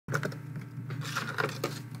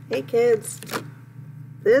Hey kids,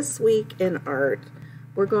 this week in art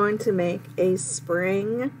we're going to make a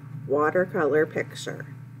spring watercolor picture.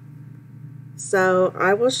 So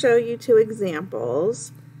I will show you two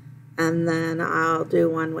examples and then I'll do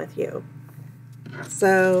one with you.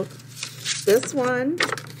 So this one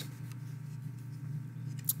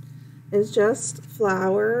is just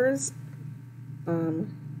flowers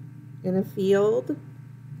in a field.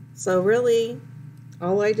 So really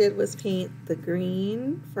all I did was paint the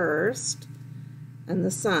green first and the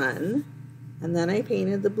sun, and then I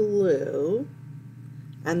painted the blue,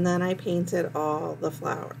 and then I painted all the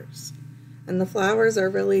flowers. And the flowers are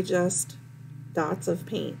really just dots of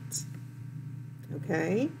paint.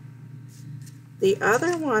 Okay? The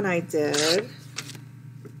other one I did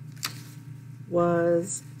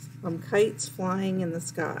was kites flying in the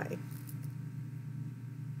sky.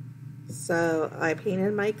 So I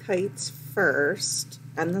painted my kites first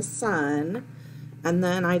and the sun, and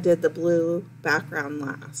then I did the blue background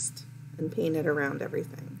last and painted around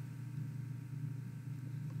everything.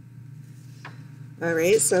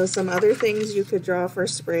 Alright, so some other things you could draw for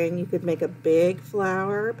spring. You could make a big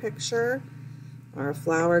flower picture or a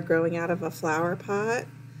flower growing out of a flower pot.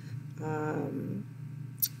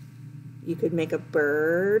 You could make a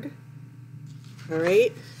bird.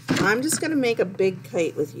 Alright, I'm just going to make a big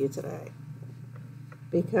kite with you today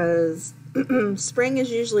because spring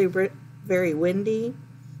is usually very windy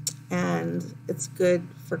and it's good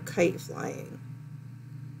for kite flying.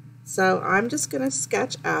 So I'm just going to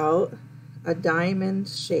sketch out a diamond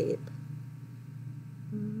shape.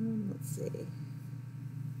 Let's see.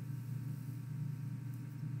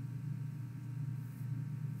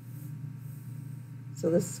 So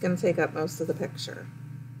this is going to take up most of the picture.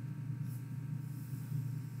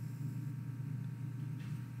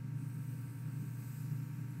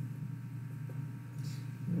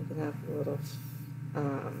 You can have a little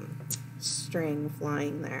string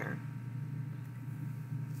flying there.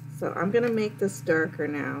 So I'm going to make this darker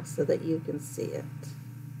now so that you can see it.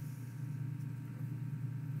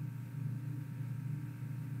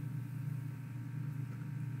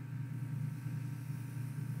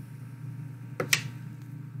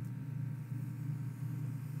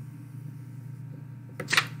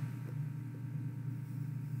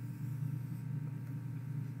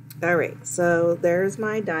 Alright, so there's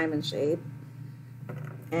my diamond shape,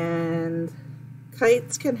 and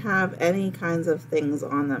kites can have any kinds of things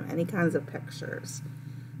on them, any kinds of pictures.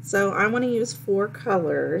 So I want to use 4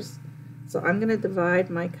 colors, so I'm going to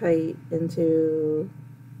divide my kite into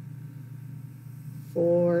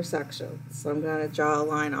 4 sections. So I'm going to draw a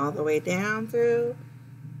line all the way down through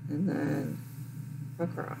and then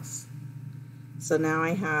across. So now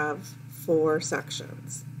I have 4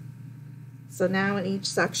 sections. So now in each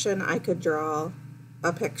section I could draw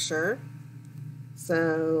a picture.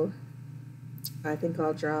 So I think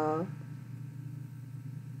I'll draw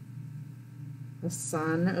a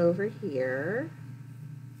sun over here.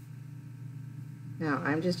 Now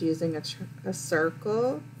I'm just using a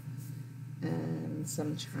circle and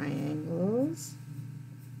some triangles.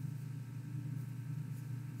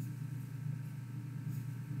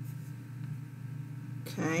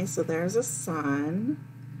 Okay, so there's a sun.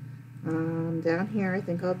 Down here I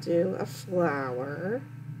think I'll do a flower.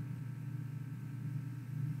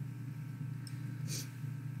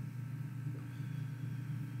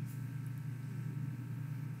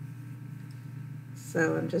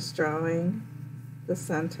 So I'm just drawing the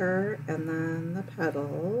center and then the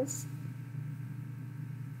petals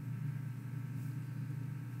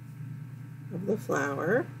of the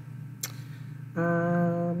flower.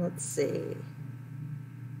 Let's see.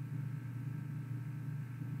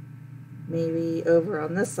 Maybe over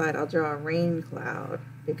on this side I'll draw a rain cloud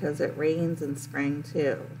because it rains in spring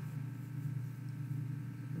too.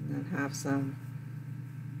 And then have some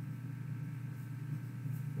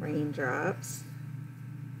raindrops.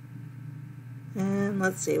 And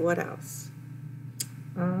let's see, what else?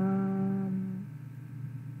 How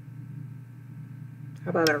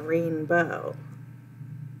about a rainbow?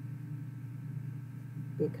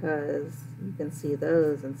 Because you can see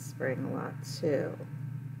those in spring a lot too.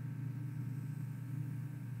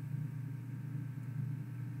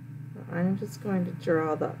 I'm just going to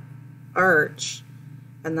draw the arch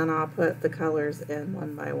and then I'll put the colors in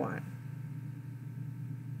one by one.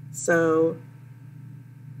 So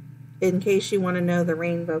in case you want to know the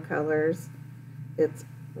rainbow colors, it's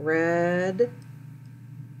red,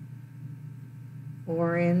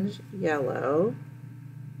 orange, yellow,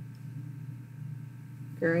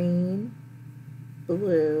 green,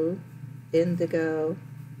 blue, indigo,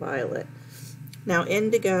 violet. Now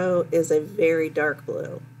indigo is a very dark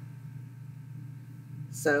blue.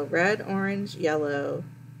 So red, orange, yellow,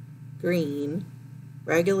 green,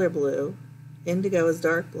 regular blue, indigo is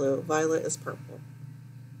dark blue, violet is purple.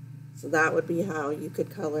 So that would be how you could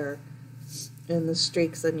color in the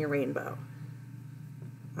streaks in your rainbow.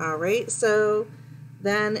 Alright, so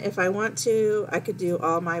then if I want to, I could do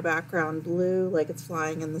all my background blue like it's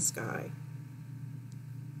flying in the sky.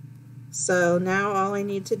 So now all I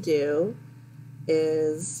need to do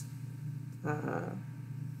is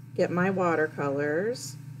get my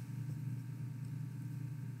watercolors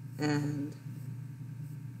and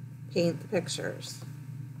paint the pictures.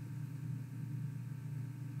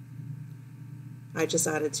 I just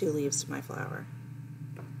added 2 leaves to my flower.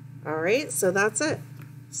 Alright, so that's it.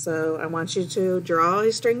 So I want you to draw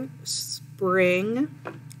a spring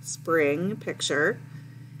picture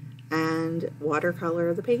and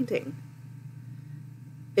watercolor the painting.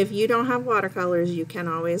 If you don't have watercolors, you can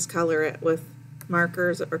always color it with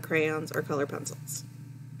markers or crayons or color pencils.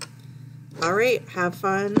 Alright, have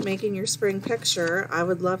fun making your spring picture. I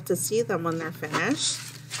would love to see them when they're finished.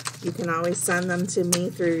 You can always send them to me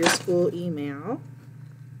through your school email.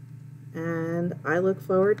 And I look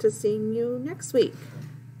forward to seeing you next week.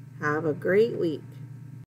 Have a great week.